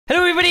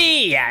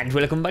everybody, and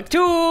welcome back to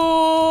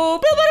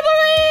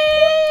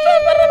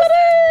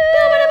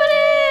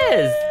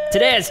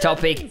Today's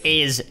topic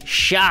is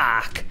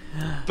shark.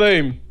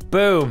 Boom.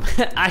 Boom.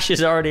 Ash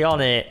is already on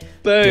it.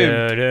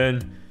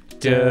 Boom.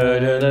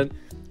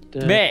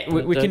 Mate,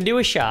 we can do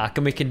a shark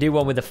and we can do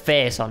one with a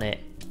face on it.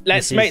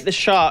 Let's make the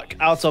shark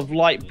out of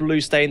light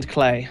blue stained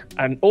clay.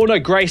 No,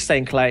 grey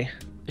stained clay.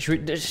 We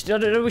should do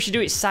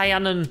it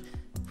cyan and...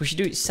 We should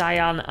do it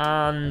cyan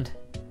and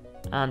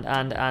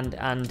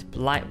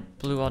light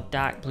blue or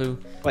dark blue.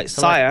 Wait,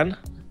 so cyan? Like,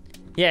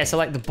 yeah, so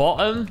like the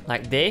bottom,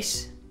 like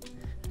this.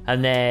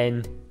 And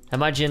then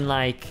imagine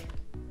like...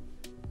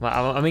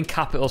 Well, I'm in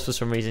capitals for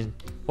some reason.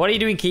 What are you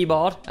doing,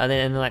 keyboard? And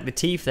then like the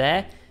teeth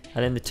there.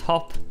 And then the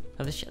top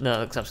of the... No, that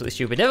looks absolutely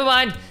stupid. Never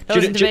mind. Don't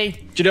listen to me.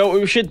 Do you know what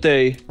we should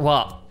do?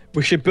 What?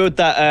 We should build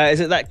that... is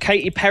it that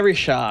Katy Perry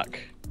shark?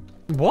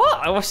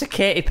 What? What's a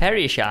Katy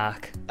Perry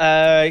shark?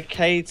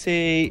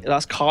 Katy...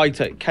 That's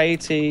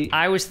Katy...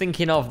 I was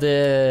thinking of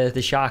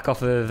the shark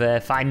off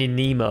of Finding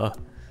Nemo.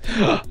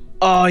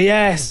 Oh,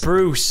 yes.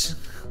 Bruce.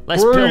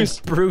 Let's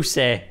build Bruce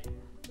here.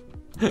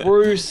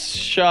 Bruce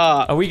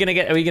shark. Are we gonna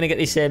get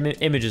these same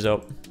images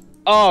up?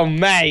 Oh,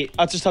 mate.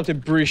 I just typed in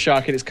Bruce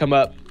shark and it's come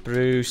up.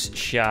 Bruce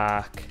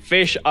shark.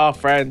 Fish are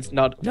friends,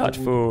 not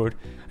food.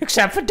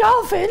 Except for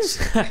dolphins.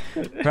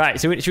 Right,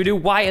 so should we do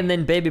white and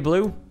then baby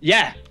blue?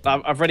 Yeah,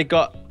 I've already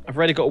got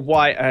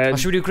white and... Or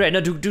should we do grey?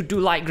 No, do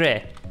light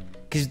grey.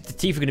 Because the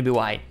teeth are going to be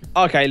white.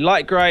 Okay,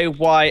 light grey,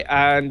 white,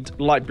 and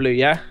light blue,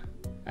 yeah?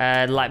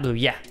 Light blue,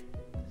 yeah.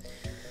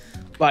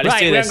 Right, let's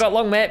do we this. haven't got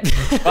long, mate.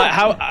 Right,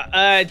 how, do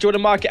you want to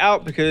mark it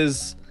out?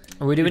 Because...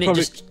 Are we doing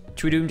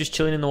should we do him just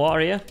chilling in the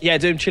water here? Yeah,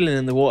 do him chilling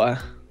in the water.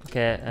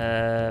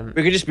 Okay,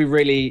 we could just be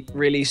really,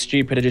 really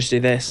stupid and just do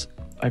this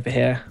over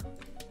here.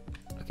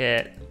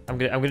 Okay, I'm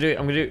gonna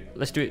do,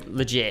 let's do it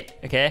legit,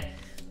 okay?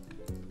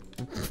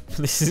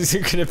 This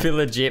isn't gonna be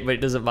legit, but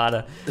it doesn't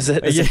matter.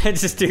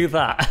 Just do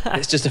that.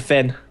 It's just a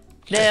fin.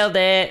 Nailed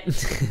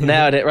it.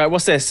 Nailed it. Right,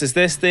 what's this? Is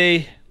this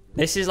the...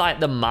 This is like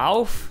the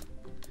mouth.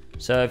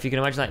 So if you can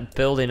imagine like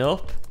building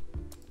up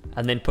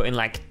and then putting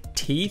like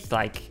teeth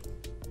like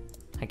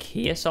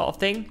here sort of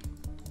thing.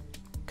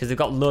 Because they've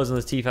got loads of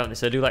those teeth, haven't they?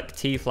 So do like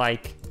teeth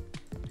like,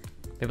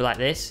 maybe like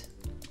this.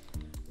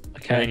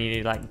 Okay. And then you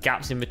need like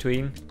gaps in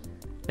between.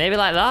 Maybe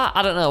like that?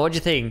 I don't know. What do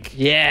you think?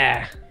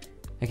 Yeah.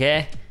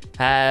 Okay.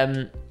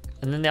 And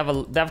then they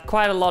have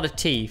quite a lot of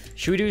teeth.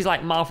 Should we do his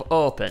like mouth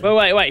open?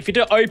 Wait. If you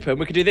do it open,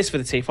 we could do this for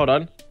the teeth. Hold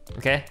on.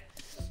 Okay.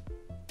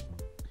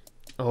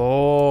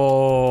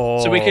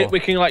 Oh. So we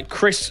can like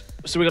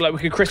crisscross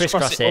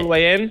it all the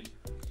way in.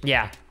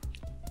 Yeah.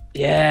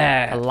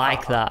 Yeah. I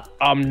like that.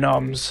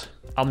 Noms.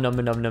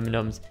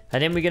 Nums.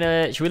 And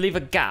then should we leave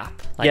a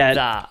gap like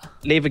that?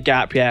 Leave a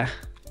gap, yeah.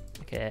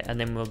 Okay, and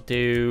then we'll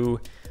do...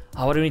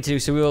 Oh, what do we need to do?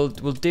 So we'll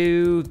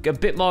do a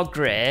bit more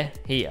grey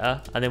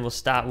here, and then we'll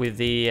start with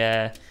the...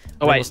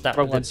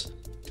 wrong ones.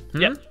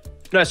 Yep.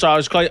 No,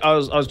 sorry, I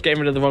was getting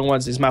rid of the wrong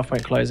ones. His mouth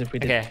won't close if we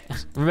did. Okay.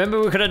 Remember,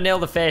 we're gonna nail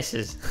the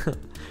faces.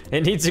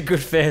 It needs a good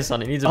face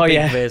on it. It needs a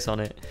big face on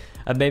it,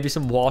 and maybe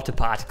some water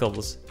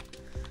particles.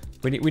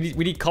 We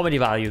need comedy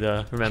value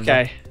though.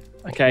 Remember.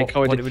 Okay.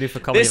 What do we do for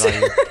comedy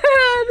value?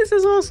 This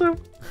is awesome.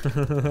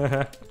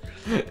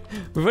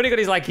 We've only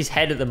got his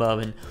head at the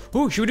moment.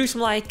 Ooh, should we do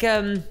some like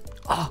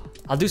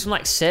I'll do some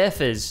like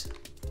surfers.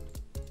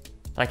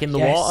 Like in the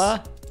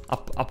water.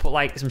 I'll put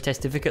like some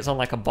testificates on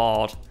like a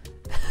board.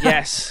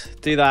 Yes,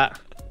 do that.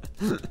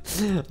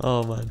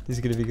 Oh man, this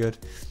is gonna be good.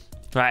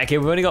 Right, okay,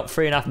 we've only got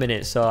 3.5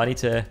 minutes, so I need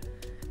to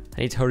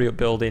hurry up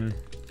building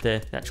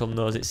the actual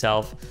nose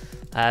itself.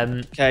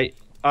 Okay,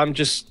 I'm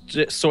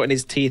just sorting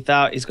his teeth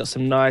out. He's got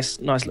some nice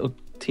little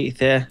teeth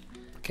here.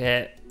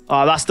 Okay.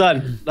 Oh, that's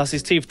done. That's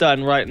his teeth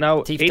done right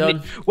now. Teeth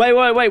done.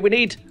 Wait. We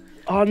need...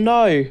 Oh,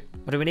 no.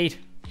 What do we need?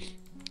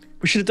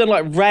 We should have done,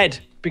 like, red,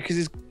 because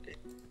he's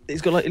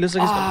got, like... It looks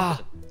like he's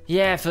got...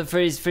 Yeah, for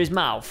his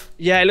mouth.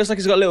 Yeah, it looks like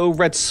he's got a little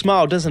red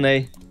smile, doesn't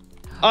he?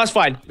 Oh, it's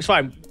fine. It's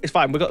fine.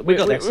 We got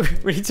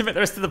this. We need to make the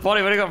rest of the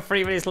body. We've only got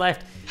 3 minutes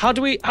left. How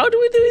do we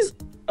do his...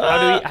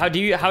 How do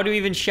you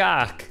even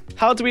shark?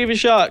 How do we even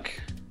shark?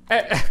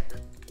 I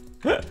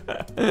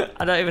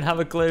don't even have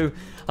a clue.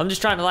 I'm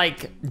just trying to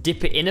like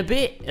dip it in a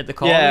bit at the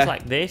corners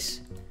like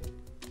this.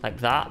 Like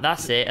that.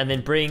 That's it. And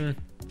then bring...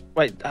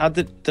 Wait, how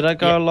did I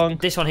go along?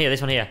 This one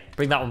here.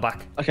 Bring that one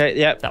back. Okay,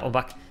 yeah. That one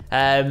back.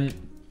 And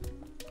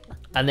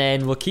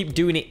then we'll keep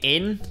doing it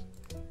in.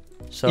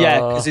 So yeah,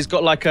 because it's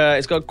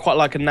got quite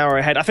like a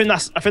narrow head. I think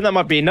that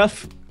might be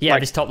enough. Yeah,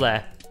 like, this top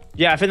there.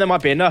 Yeah, I think that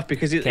might be enough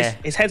because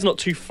his head's not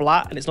too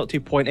flat and it's not too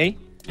pointy.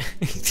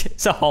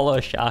 It's a hollow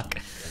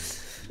shark.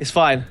 It's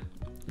fine.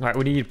 Right,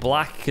 we need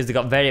black because they've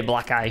got very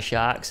black eye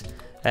sharks.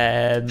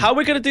 How are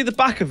we going to do the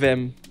back of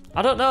him?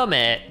 I don't know,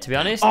 mate, to be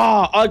honest.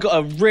 Oh, I got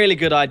a really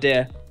good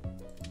idea.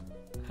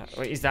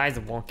 Wait, his eyes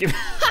are wonky.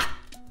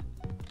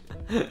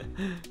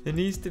 There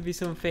needs to be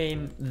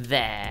something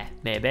there,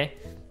 maybe.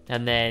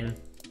 And then...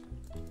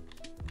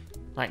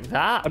 like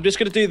that. I'm just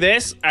going to do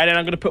this, and then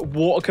I'm going to put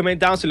water coming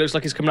down so it looks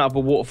like it's coming out of a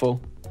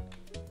waterfall.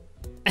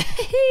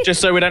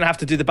 Just so we don't have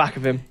to do the back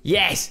of him.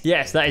 Yes,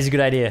 that is a good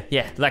idea.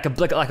 Yeah, like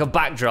a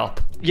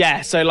backdrop.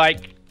 Yeah, so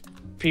like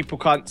people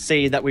can't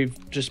see that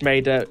we've just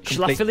made a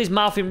Shall I fill his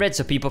mouth in red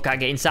so people can't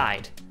get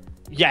inside?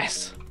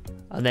 Yes.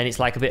 And then it's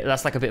like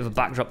that's like a bit of a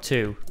backdrop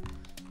too.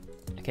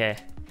 Okay,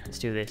 let's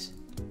do this.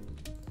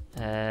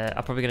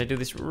 I'm probably gonna do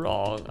this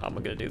wrong. I'm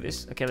gonna do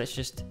this. Okay, let's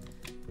just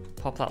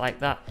pop that like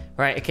that.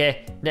 Right,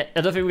 okay.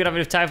 I don't think we're gonna have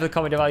enough time for the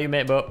comedy value,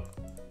 mate, but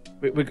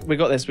we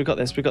got this.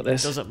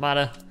 Doesn't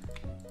matter.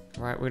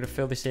 Right, we're gonna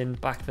fill this in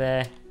back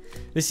there.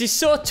 This is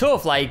so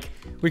tough. Like,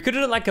 we could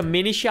have done like a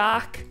mini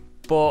shark,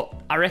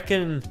 but I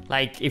reckon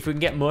like if we can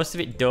get most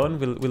of it done,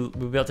 we'll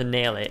be able to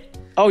nail it.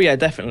 Oh yeah,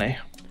 definitely.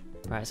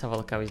 Right, let's have a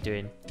look how he's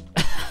doing.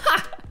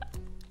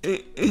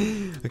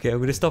 Okay, I'm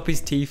gonna stop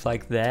his teeth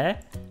like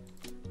there.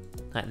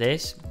 Like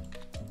this.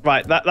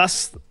 Right,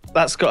 that's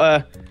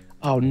got a.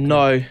 Oh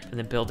no. And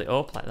then build it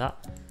up like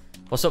that.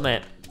 What's up,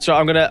 mate? So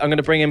I'm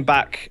gonna bring him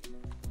back.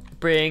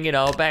 Bring it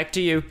all back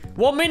to you.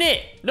 1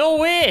 minute. No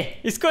way.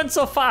 It's going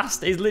so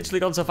fast. It's literally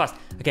gone so fast.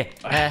 Okay.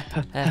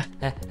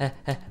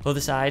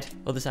 Other side.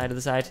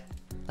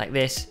 Like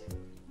this.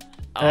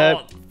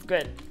 Oh,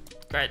 good.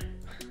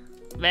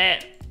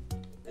 Mate.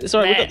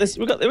 Sorry, we got this.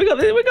 We got this.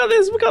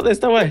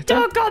 Don't worry.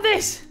 Got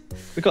this.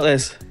 We got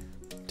this.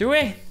 Do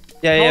we?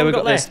 Yeah, we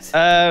got this.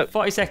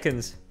 40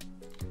 seconds.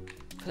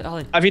 Put it all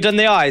in. Have you done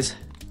the eyes?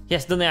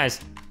 Yes, done the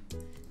eyes.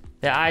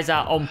 The eyes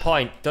are on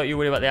point. Don't you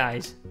worry about the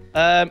eyes.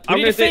 I'm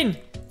need a fin.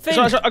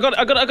 Sorry, I got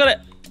it.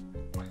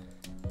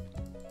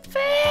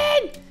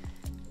 Fin!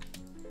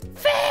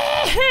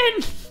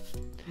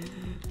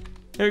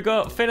 Here we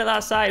go. Fin at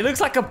that side. It looks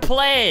like a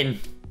plane.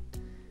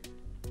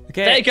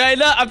 Okay. There you go.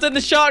 Look, I've done the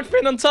shark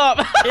fin on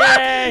top.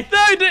 Yay!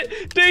 No,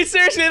 dude,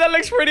 seriously, that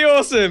looks pretty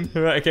awesome.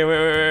 Right, okay,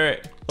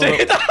 wait.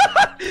 Dude,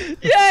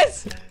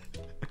 yes!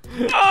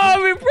 Oh,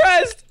 I'm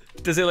impressed.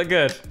 Does it look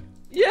good?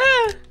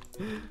 Yeah.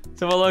 Let's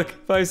have a look.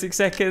 5, 6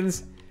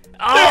 seconds.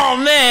 Oh,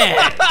 man!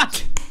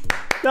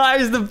 That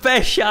is the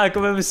best shark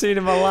I've ever seen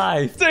in my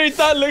life. Dude,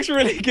 that looks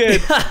really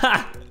good.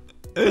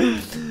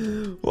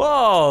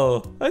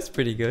 Whoa, that's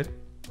pretty good.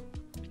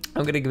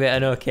 I'm gonna give it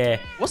an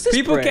okay. What's this?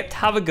 People kept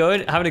having a go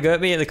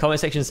at me in the comment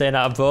section saying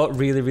that I vote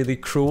really, really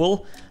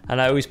cruel,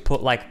 and I always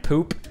put like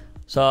poop.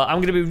 So I'm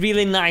gonna be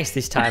really nice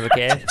this time,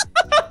 okay?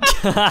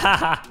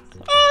 Oh,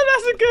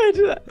 that's a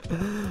good.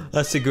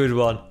 That's a good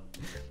one.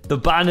 The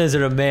banners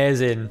are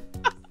amazing.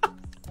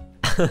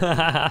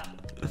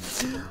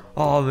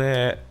 Oh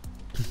man,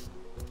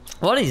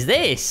 what is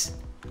this?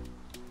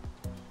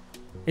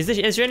 Is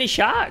there any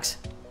sharks?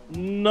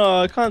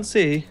 No, I can't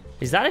see.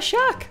 Is that a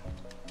shark?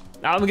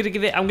 I'm gonna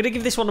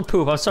give this one a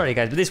poop. I'm sorry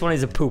guys, but this one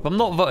is a poop. I'm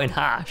not voting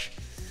harsh.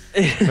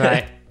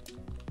 Right.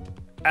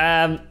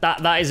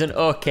 That is an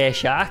okay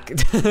shark.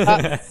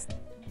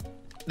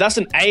 That's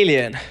an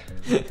alien.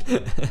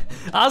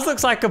 Ours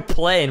looks like a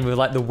plane with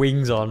like the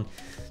wings on.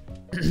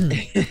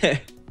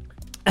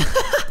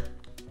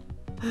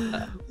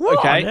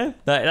 Okay.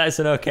 That's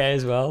an okay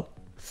as well.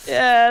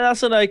 Yeah,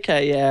 that's an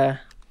okay, yeah.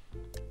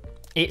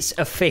 It's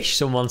a fish,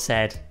 someone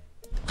said.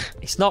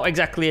 It's not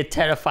exactly a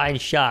terrifying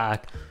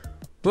shark.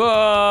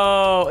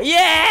 Whoa!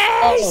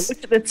 Yes! Oh,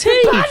 look at the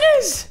teeth! The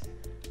banners!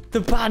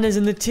 The banners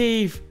and the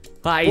teeth.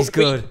 That is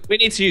good. We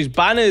need to use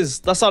banners.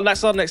 That's our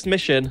next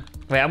mission.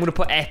 Wait, I'm gonna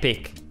put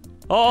epic.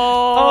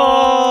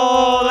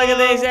 Oh, look at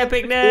this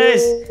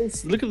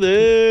epicness! Look at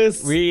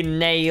this. We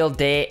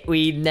nailed it.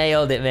 We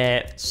nailed it,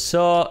 mate.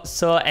 So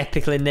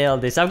epically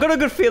nailed this. I've got a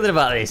good feeling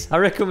about this. I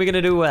reckon we're gonna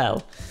do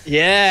well.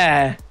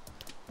 Yeah.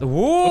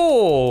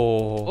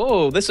 Whoa!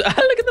 Oh, this. Look at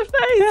the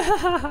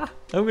face.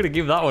 I'm gonna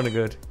give that one a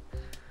good.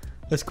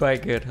 That's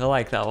quite good. I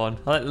like that one.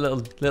 I like the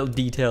little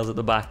details at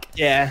the back.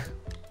 Yeah.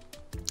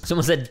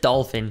 Someone said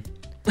dolphin.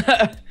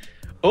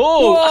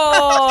 Oh!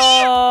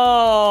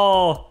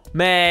 Whoa!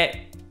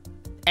 Mate,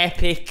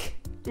 epic.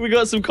 We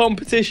got some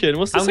competition.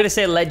 What's this? I'm gonna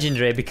say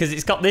legendary because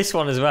it's got this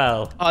one as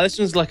well. Oh, this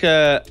one's like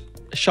a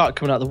shark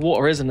coming out of the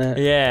water, isn't it?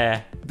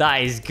 Yeah,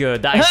 that is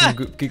good. That is some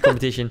good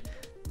competition.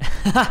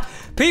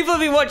 People have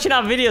been watching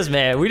our videos,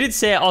 mate. We did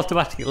say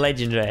automatic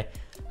legendary.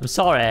 I'm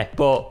sorry,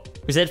 but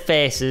we said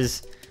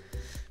faces.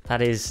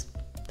 That is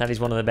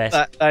one of the best.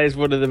 That is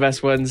one of the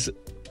best ones.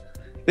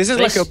 This is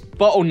like a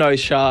bottlenose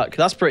shark.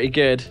 That's pretty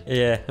good.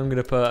 Yeah, I'm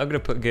gonna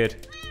put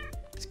good.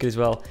 It's good as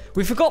well.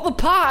 We forgot the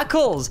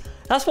particles.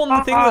 That's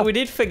one thing that we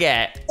did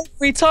forget.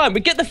 Every time we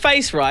get the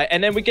face right,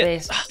 and then we get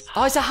this.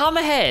 Oh, it's a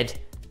hammerhead.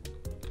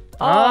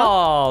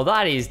 Oh,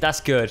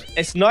 that's good.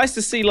 It's nice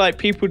to see like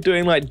people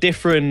doing like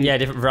different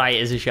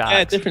varieties of sharks.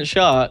 Yeah, different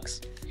sharks.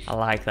 I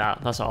like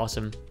that. That's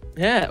awesome.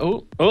 Yeah.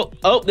 Oh,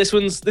 this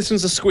one's a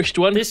squished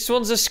one. This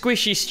one's a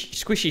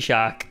squishy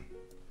shark.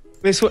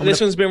 This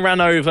one's been ran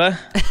over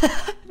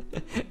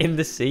in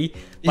the sea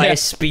by a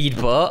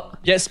speedboat.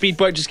 Yeah,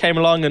 speedboat just came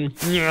along and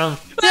Yay!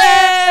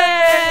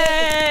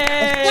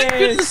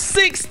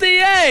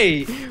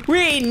 168!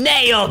 We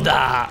nailed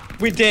that.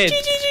 We did.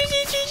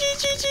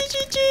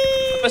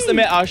 I must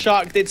admit, our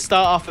shark did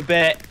start off a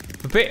bit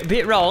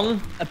wrong,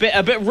 a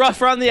bit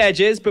rough around the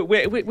edges, but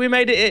we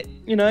made it.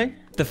 You know.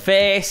 The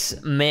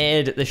face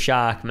made the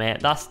shark, mate.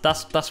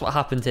 That's what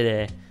happened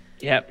today.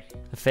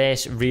 Yep. The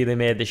face really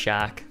made the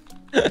shark.